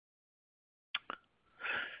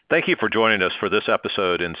Thank you for joining us for this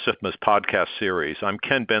episode in SIFMA's podcast series. I'm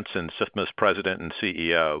Ken Benson, SIFMA's President and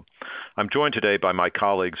CEO. I'm joined today by my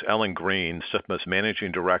colleagues Ellen Green, SIFMA's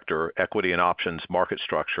Managing Director, Equity and Options Market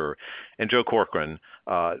Structure, and Joe Corcoran,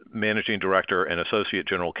 Managing Director and Associate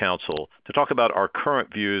General Counsel, to talk about our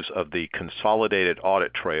current views of the Consolidated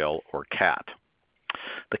Audit Trail, or CAT.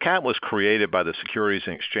 The CAT was created by the Securities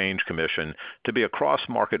and Exchange Commission to be a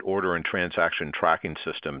cross-market order and transaction tracking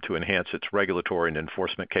system to enhance its regulatory and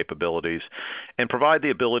enforcement capabilities and provide the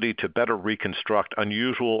ability to better reconstruct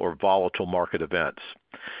unusual or volatile market events.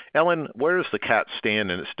 Ellen, where does the CAT stand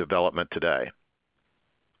in its development today?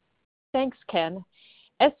 Thanks, Ken.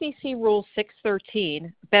 SEC Rule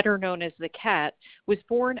 613, better known as the CAT, was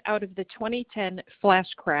born out of the 2010 flash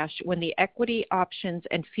crash when the equity, options,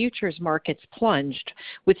 and futures markets plunged,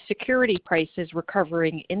 with security prices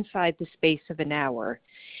recovering inside the space of an hour.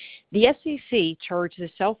 The SEC charged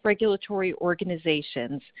the self-regulatory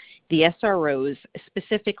organizations, the SROs,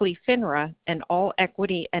 specifically FINRA and all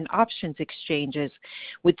equity and options exchanges,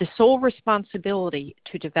 with the sole responsibility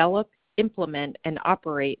to develop, implement, and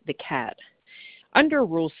operate the CAT. Under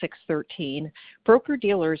Rule 613,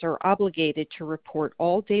 broker-dealers are obligated to report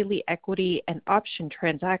all daily equity and option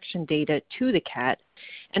transaction data to the CAT,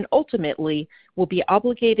 and ultimately will be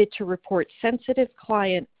obligated to report sensitive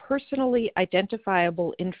client personally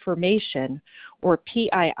identifiable information, or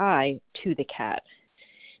PII, to the CAT.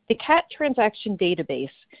 The CAT transaction database,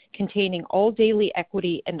 containing all daily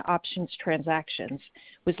equity and options transactions,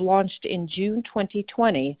 was launched in June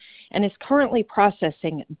 2020 and is currently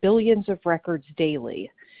processing billions of records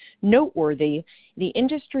daily. Noteworthy, the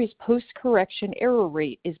industry's post-correction error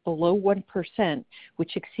rate is below 1%,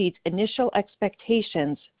 which exceeds initial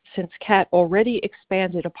expectations since CAT already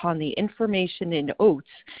expanded upon the information in OATS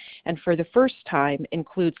and for the first time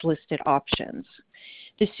includes listed options.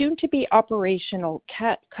 The soon-to-be operational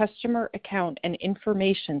CAT Customer Account and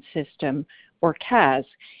Information System, or CAS,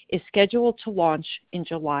 is scheduled to launch in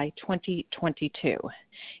July 2022.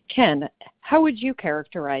 Ken, how would you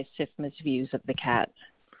characterize SIFMA's views of the CAT?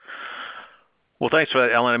 Well, thanks for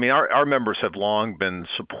that, Ellen. I mean, our members have long been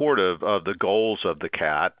supportive of the goals of the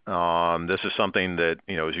CAT. This is something that,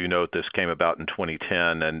 as you note, this came about in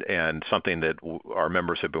 2010 and something that our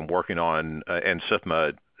members have been working on, and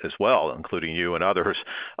SIFMA as well, including you and others,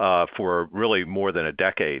 for really more than a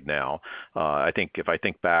decade now. I think if I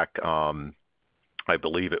think back, I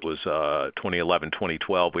believe it was 2011,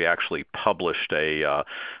 2012, we actually published a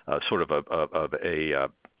sort of a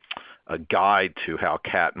guide to how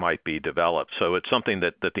CAT might be developed. So it's something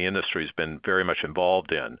that the industry's been very much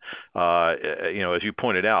involved in. As you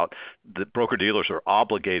pointed out, the broker-dealers are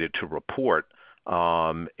obligated to report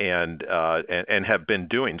and have been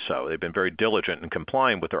doing so. They've been very diligent in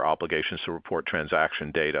complying with their obligations to report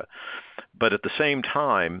transaction data. But at the same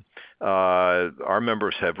time, our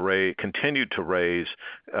members have continued to raise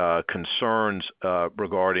concerns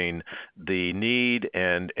regarding the need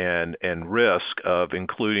and risk of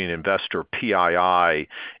including investor PII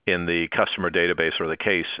in the customer database, or the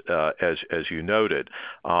case, as you noted.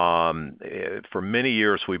 For many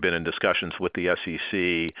years, we've been in discussions with the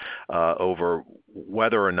SEC over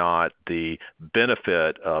whether or not the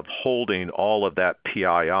benefit of holding all of that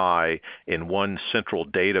PII in one central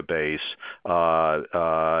database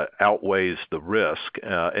outweighs the risk,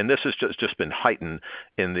 and this has just been heightened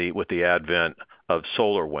with the advent of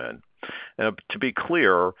SolarWinds. To be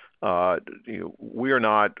clear, we are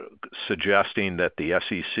not suggesting that the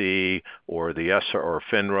SEC or or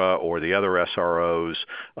FINRA or the other SROs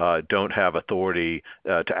don't have authority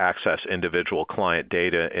to access individual client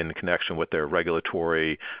data in connection with their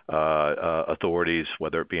regulatory authorities,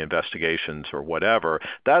 whether it be investigations or whatever.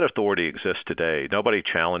 That authority exists today. Nobody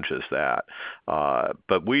challenges that.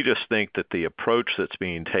 But we just think that the approach that's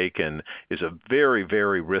being taken is a very,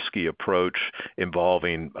 very risky approach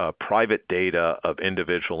involving private data of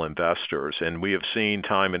individual investors. And we have seen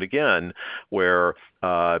time and again where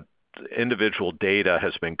individual data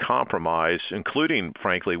has been compromised, including,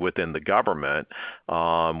 frankly, within the government.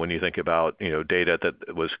 When you think about, data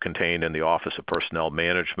that was contained in the Office of Personnel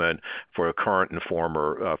Management for current and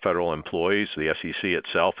former federal employees, the SEC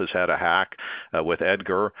itself has had a hack with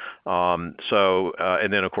Edgar. And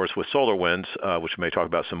then, of course, with SolarWinds, which we may talk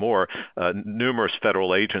about some more, numerous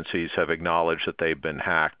federal agencies have acknowledged that they've been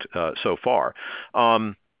hacked so far.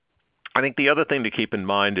 I think the other thing to keep in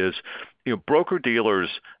mind is, broker-dealers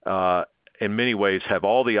in many ways have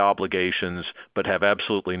all the obligations but have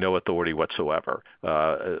absolutely no authority whatsoever.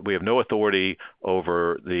 We have no authority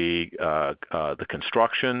over the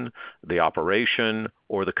construction, the operation,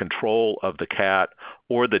 or the control of the CAT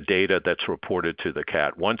or the data that's reported to the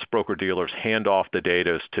CAT. Once broker-dealers hand off the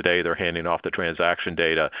data, as today they're handing off the transaction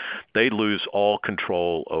data, they lose all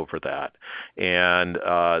control over that. And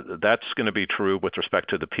that's going to be true with respect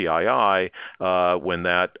to the PII when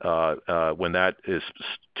that is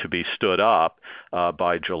to be stood up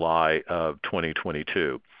by July of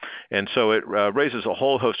 2022. And so it raises a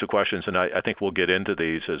whole host of questions, and I think we'll get into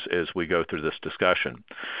these as we go through this discussion.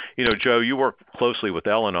 You know, Joe, you work closely with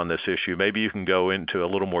Ellen on this issue. Maybe you can go into a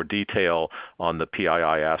little more detail on the PII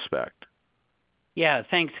aspect. Yeah,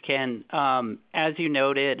 thanks, Ken. As you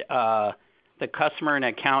noted, the Customer and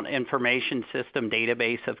Account Information System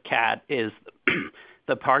database of CAT is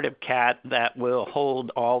the part of CAT that will hold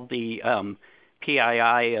all the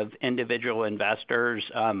PII of individual investors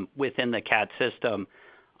within the CAT system.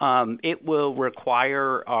 It will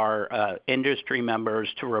require our industry members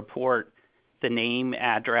to report the name,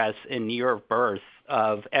 address, and year of birth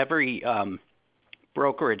of every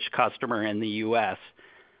brokerage customer in the U.S.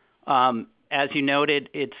 As you noted,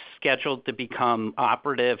 it's scheduled to become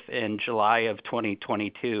operative in July of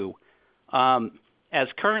 2022. As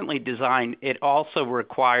currently designed, it also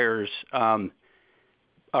requires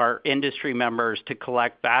our industry members to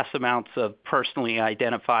collect vast amounts of personally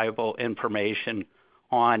identifiable information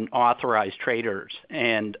on authorized traders.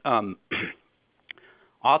 And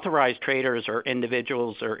authorized traders are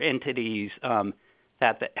individuals or entities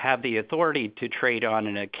that have the authority to trade on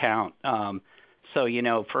an account. So, you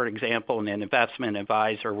know, for example, an investment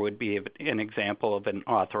advisor would be an example of an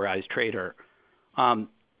authorized trader.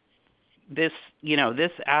 This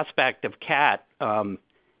aspect of CAT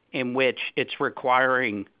in which it's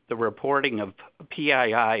requiring the reporting of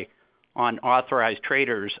PII on authorized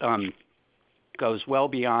traders goes well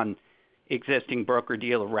beyond existing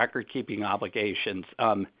broker-dealer record-keeping obligations.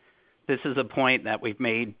 This is a point that we've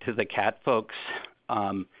made to the CAT folks,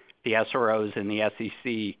 the SROs and the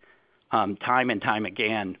SEC time and time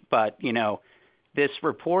again. But, you know, this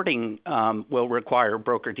reporting will require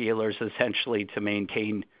broker-dealers essentially to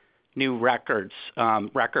maintain new records,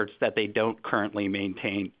 records that they don't currently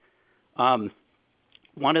maintain.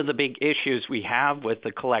 One of the big issues we have with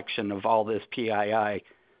the collection of all this PII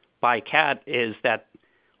by CAT is that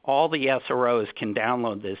all the SROs can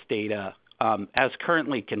download this data. As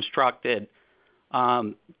currently constructed,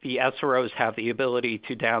 the SROs have the ability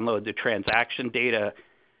to download the transaction data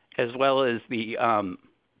as well as the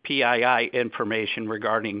PII information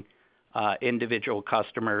regarding individual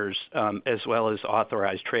customers as well as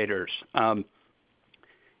authorized traders.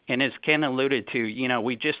 And as Ken alluded to, you know,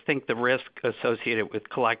 we just think the risk associated with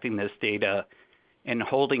collecting this data and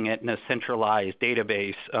holding it in a centralized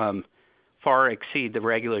database far exceed the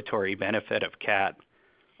regulatory benefit of CAT.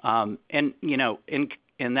 And, you know,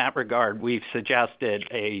 in that regard, we've suggested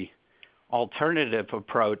a alternative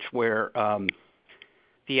approach where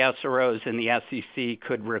the SROs and the SEC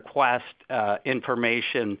could request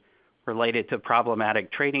information related to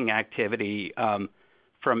problematic trading activity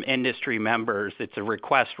from industry members. It's a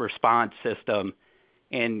request response system,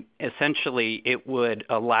 and essentially it would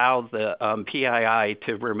allow the PII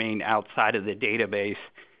to remain outside of the database.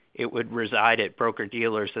 It would reside at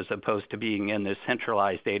broker-dealers as opposed to being in this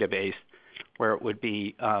centralized database where it would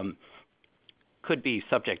be could be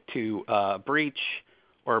subject to breach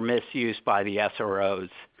or misuse by the SROs.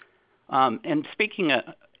 And speaking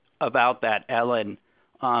about that, Ellen,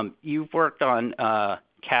 you've worked on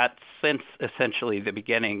CAT since essentially the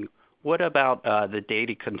beginning. What about the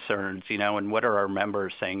data concerns, you know, and what are our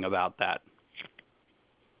members saying about that?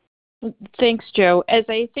 Thanks, Joe. As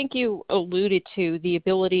I think you alluded to, the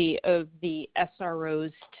ability of the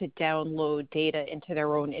SROs to download data into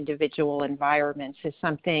their own individual environments is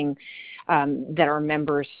something that our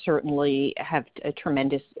members certainly have a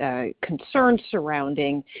tremendous concern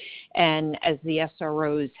surrounding. And as the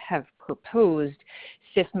SROs have proposed,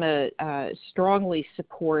 SIFMA strongly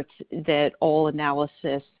supports that all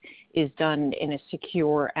analysis is done in a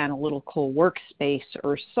secure analytical workspace,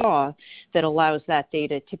 or SAW, that allows that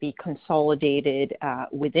data to be consolidated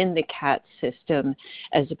within the CAT system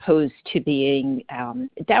as opposed to being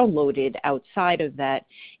downloaded outside of that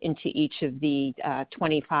into each of the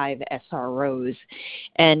 25 SROs.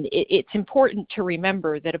 And it's important to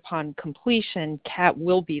remember that upon completion, CAT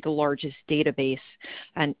will be the largest database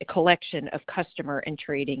and collection of customer and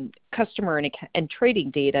trading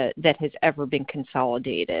data that has ever been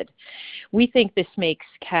consolidated. We think this makes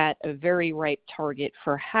CAT a very ripe target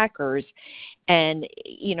for hackers. And,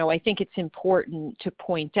 you know, I think it's important to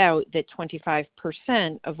point out that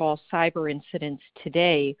 25% of all cyber incidents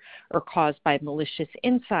today are caused by malicious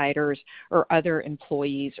insiders or other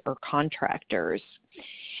employees or contractors.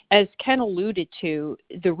 As Ken alluded to,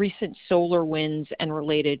 the recent SolarWinds and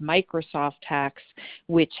related Microsoft hacks,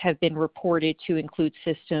 which have been reported to include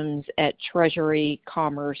systems at Treasury,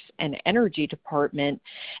 Commerce, and Energy Department,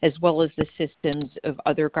 as well as the systems of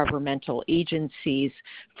other governmental agencies,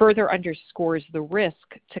 further underscores the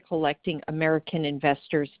risk to collecting American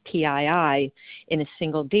investors' PII in a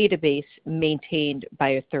single database maintained by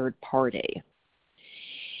a third party.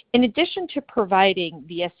 In addition to providing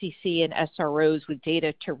the SEC and SROs with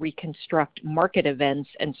data to reconstruct market events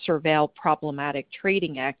and surveil problematic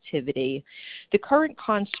trading activity, the current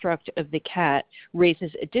construct of the CAT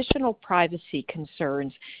raises additional privacy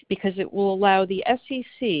concerns because it will allow the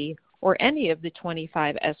SEC or any of the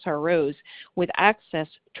 25 SROs with access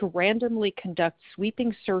to randomly conduct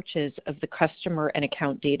sweeping searches of the customer and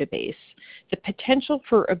account database. The potential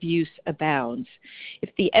for abuse abounds. If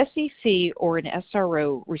the SEC or an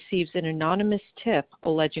SRO receives an anonymous tip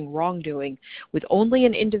alleging wrongdoing with only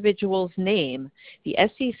an individual's name, the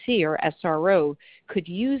SEC or SRO could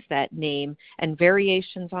use that name and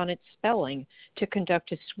variations on its spelling to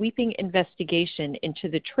conduct a sweeping investigation into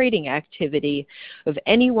the trading activity of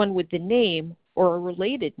anyone with the name or a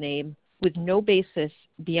related name with no basis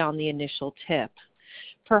beyond the initial tip.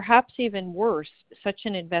 Perhaps even worse, such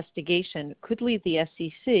an investigation could lead the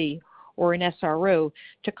SEC or an SRO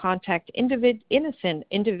to contact innocent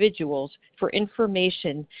individuals for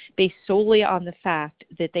information based solely on the fact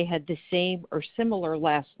that they had the same or similar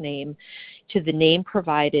last name to the name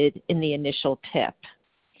provided in the initial tip.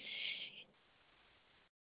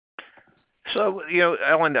 So,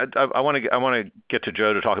 Ellen, I want to get to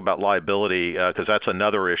Joe to talk about liability because that's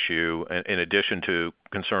another issue in addition to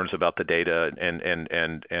concerns about the data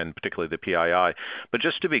and particularly the PII. But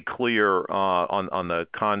just to be clear on the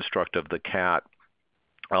construct of the CAT,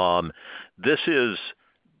 this is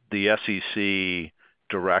the SEC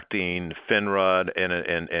directing FINRA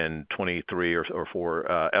and 23 or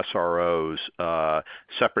 4 SROs,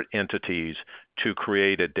 separate entities, to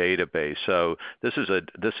create a database. So this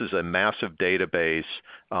is a massive database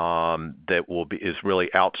that is really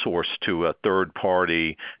outsourced to a third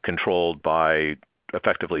party controlled by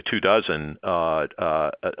effectively 24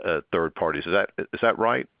 third parties. Is that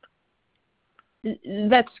right?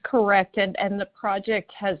 That's correct, and the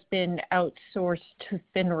project has been outsourced to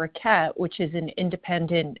FINRA CAT, which is an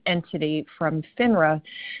independent entity from FINRA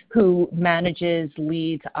who manages,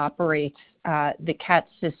 leads, operates the CAT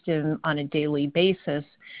system on a daily basis.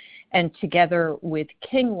 And together with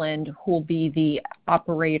Kingland, who will be the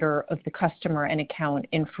operator of the customer and account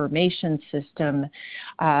information system,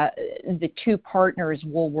 the two partners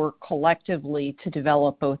will work collectively to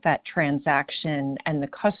develop both that transaction and the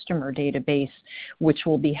customer database, which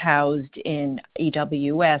will be housed in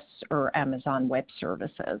AWS or Amazon Web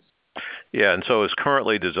Services. Yeah, and so as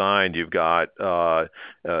currently designed, you've got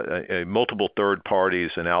multiple third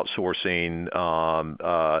parties and outsourcing,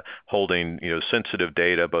 holding sensitive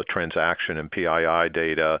data, both transaction and PII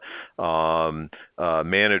data,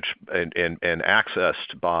 managed and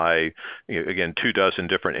accessed by again 24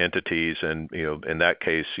 different entities, and in that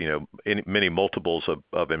case many multiples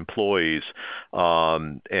of employees,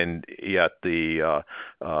 and yet the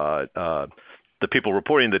people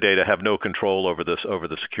reporting the data have no control over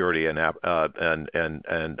the security and of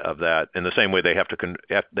that. In the same way, they have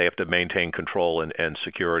to maintain control and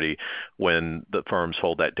security when the firms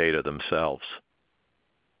hold that data themselves.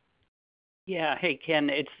 Yeah, hey Ken,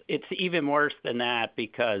 it's even worse than that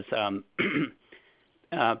because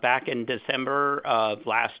back in December of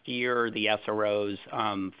last year, the SROs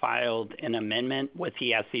filed an amendment with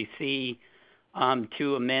the SEC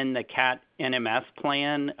to amend the CAT NMS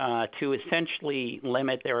plan to essentially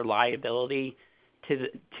limit their liability to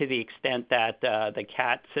the extent that the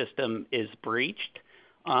CAT system is breached.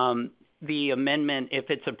 The amendment, if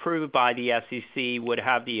it's approved by the SEC, would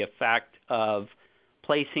have the effect of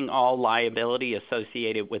placing all liability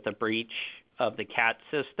associated with a breach of the CAT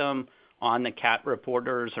system on the CAT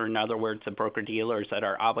reporters, or in other words, the broker-dealers that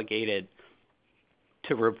are obligated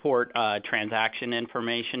to report transaction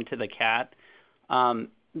information to the CAT.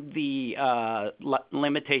 The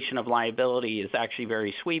limitation of liability is actually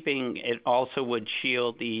very sweeping. It also would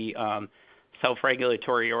shield the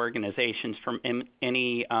self-regulatory organizations from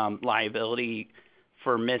any liability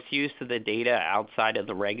for misuse of the data outside of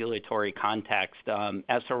the regulatory context.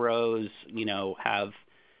 SROs, have,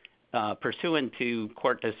 pursuant to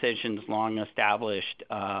court decisions, long established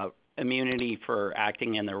immunity for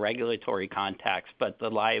acting in the regulatory context, but the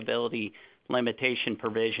liability limitation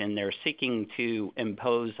provision they're seeking to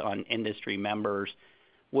impose on industry members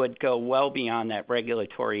would go well beyond that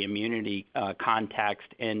regulatory immunity context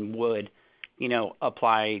and would,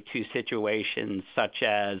 apply to situations such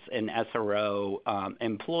as an SRO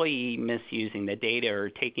employee misusing the data or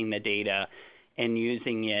taking the data and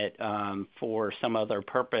using it for some other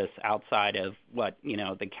purpose outside of what,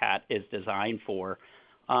 the CAT is designed for.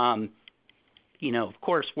 Of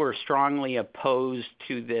course, we're strongly opposed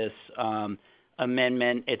to this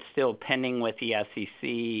amendment. It's still pending with the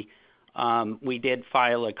SEC. We did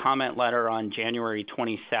file a comment letter on January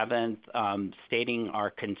 27th stating our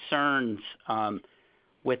concerns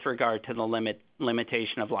with regard to the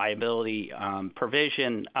limitation of liability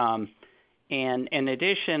provision. And in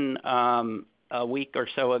addition, a week or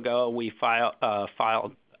so ago, we filed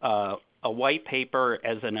a white paper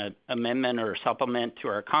as an amendment or supplement to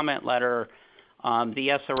our comment letter.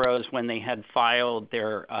 The SROs, when they had filed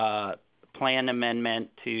their plan amendment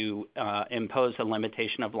to impose a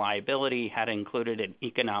limitation of liability, had included an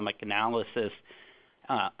economic analysis.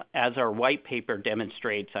 As our white paper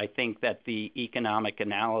demonstrates, I think that the economic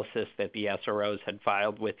analysis that the SROs had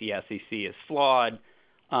filed with the SEC is flawed.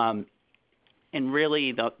 And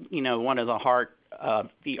really, one of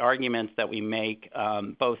the arguments that we make,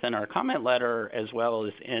 both in our comment letter as well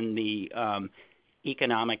as in the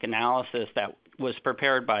economic analysis that was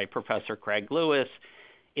prepared by Professor Craig Lewis,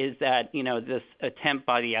 is that, this attempt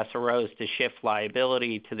by the SROs to shift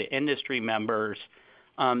liability to the industry members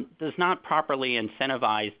does not properly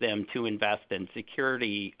incentivize them to invest in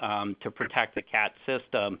security to protect the CAT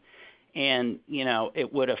system. And,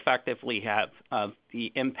 it would effectively have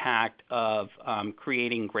the impact of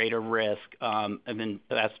creating greater risk of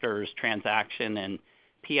investors' transaction and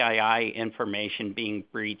PII information being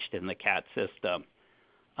breached in the CAT system.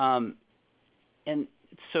 And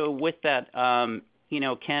so with that,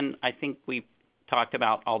 Ken, I think we talked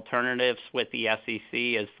about alternatives with the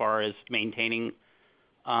SEC as far as maintaining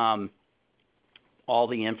all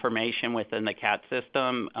the information within the CAT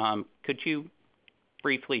system. Could you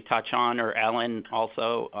briefly touch on, or Ellen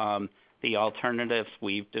also, the alternatives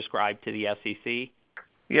we've described to the SEC?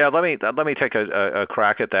 Yeah, let me take a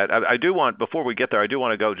crack at that. I do want, before we get there, I do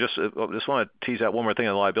want to go just want to tease out one more thing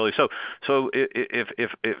on the liability. So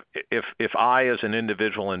if I, as an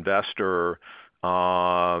individual investor,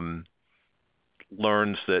 learns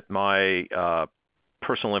that my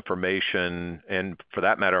personal information, and for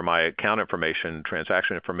that matter, my account information,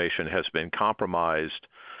 transaction information, has been compromised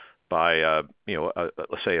by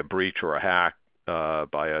let's say a breach or a hack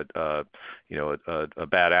by a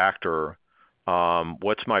bad actor.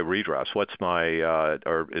 What's my redress? What's my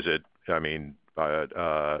or is it? I mean,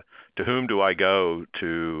 to whom do I go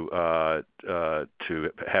to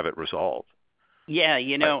have it resolved? Yeah,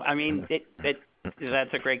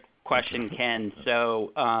 that's a great question, Ken.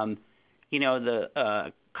 So,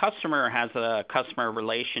 the customer has a customer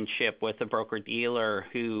relationship with a broker-dealer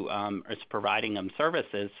who is providing them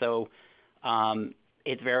services. So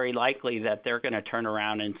it's very likely that they're going to turn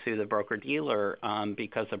around and sue the broker-dealer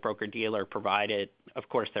because the broker-dealer provided, of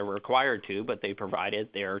course they're required to, but they provided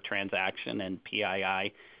their transaction and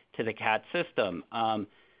PII to the CAT system.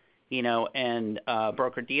 And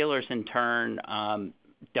broker-dealers in turn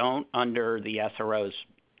don't, under the SRO's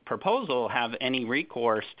proposal, have any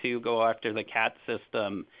recourse to go after the CAT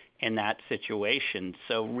system in that situation.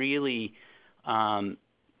 So really,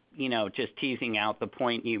 just teasing out the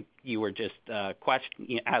point you were just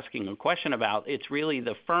asking a question about, it's really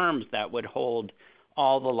the firms that would hold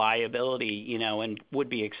all the liability, and would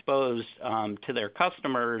be exposed to their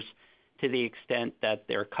customers to the extent that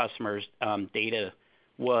their customers' data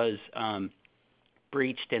was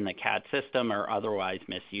breached in the CAT system or otherwise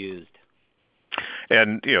misused.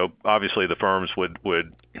 And obviously the firms would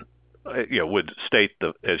state,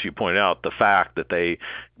 as you point out, the fact that they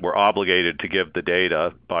were obligated to give the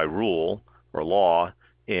data by rule or law,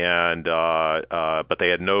 and but they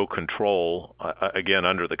had no control again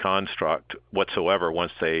under the construct whatsoever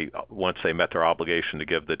once they met their obligation to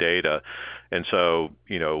give the data. And so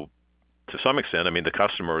to some extent, I mean, the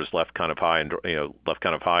customer is left kind of high and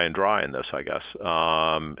dry in this, I guess.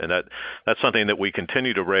 And that's something that we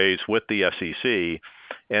continue to raise with the SEC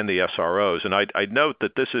and the SROs. And I'd note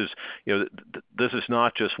that this is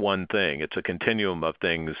not just one thing. It's a continuum of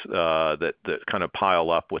things that kind of pile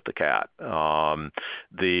up with the CAT.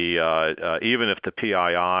 Even if the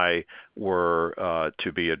PII were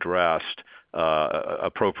to be addressed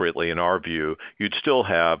appropriately in our view, you'd still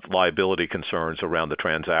have liability concerns around the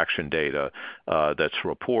transaction data that's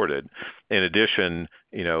reported. In addition,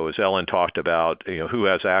 as Ellen talked about, who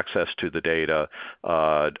has access to the data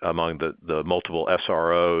among the multiple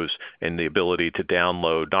SROs, and the ability to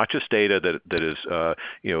download not just data that is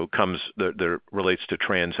that relates to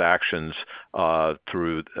transactions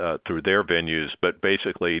through their venues, but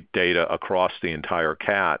basically data across the entire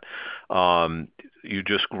CAT. You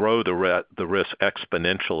just grow the risk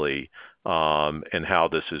exponentially in how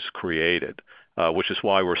this is created, which is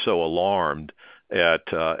why we're so alarmed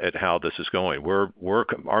at how this is going.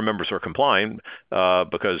 Our members are complying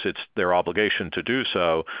because it's their obligation to do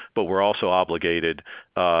so, but we're also obligated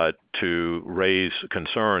to raise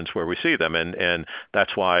concerns where we see them, and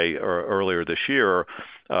that's why earlier this year,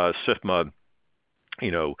 SIFMA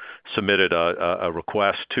submitted a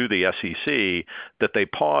request to the SEC that they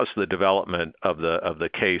pause the development of the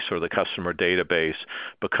case or the customer database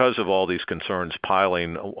because of all these concerns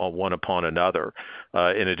piling one upon another.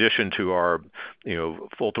 In addition to our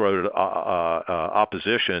full-throated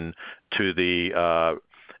opposition to the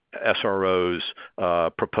SRO's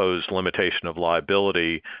proposed limitation of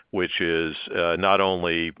liability, which is not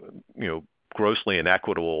only grossly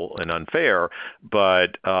inequitable and unfair,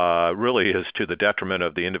 but really is to the detriment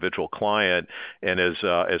of the individual client, and as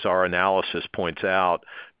our analysis points out,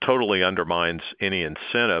 totally undermines any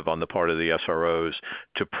incentive on the part of the SROs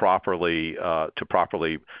to properly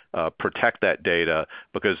protect that data,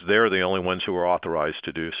 because they're the only ones who are authorized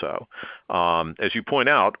to do so. As you point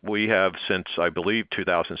out, we have, since I believe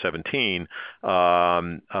 2017,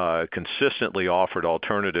 consistently offered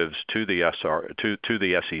alternatives to the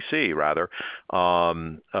SEC rather,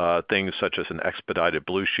 things such as an expedited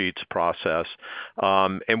blue sheets process,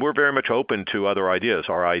 and we're very much open to other ideas.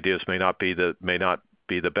 Our ideas may not be the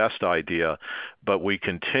best idea, but we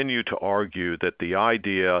continue to argue that the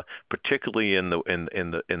idea, particularly in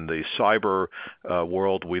the cyber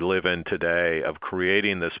world we live in today, of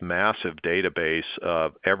creating this massive database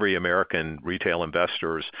of every American retail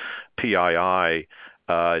investor's PII,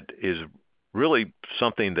 is really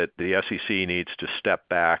something that the SEC needs to step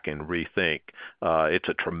back and rethink. It's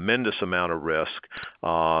a tremendous amount of risk.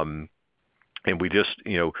 And we just,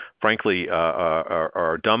 frankly,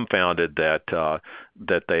 are dumbfounded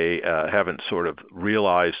that they haven't sort of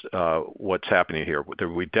realized what's happening here.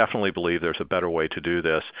 We definitely believe there's a better way to do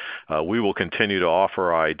this. We will continue to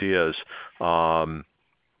offer ideas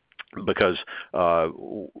because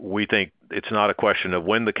we think it's not a question of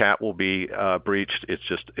when the CAT will be breached.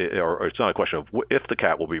 Or it's not a question of if the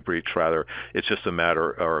CAT will be breached. Rather, it's just a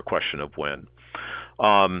matter or a question of when.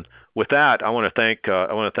 With that, I want to thank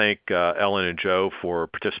Ellen and Joe for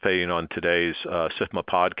participating on today's SIFMA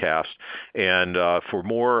podcast. And for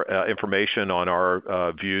more information on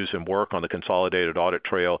our views and work on the Consolidated Audit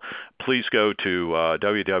Trail, please go to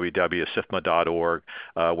www.sifma.org,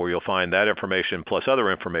 where you'll find that information plus other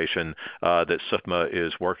information that SIFMA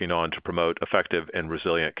is working on to promote effective and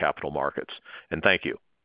resilient capital markets. And thank you.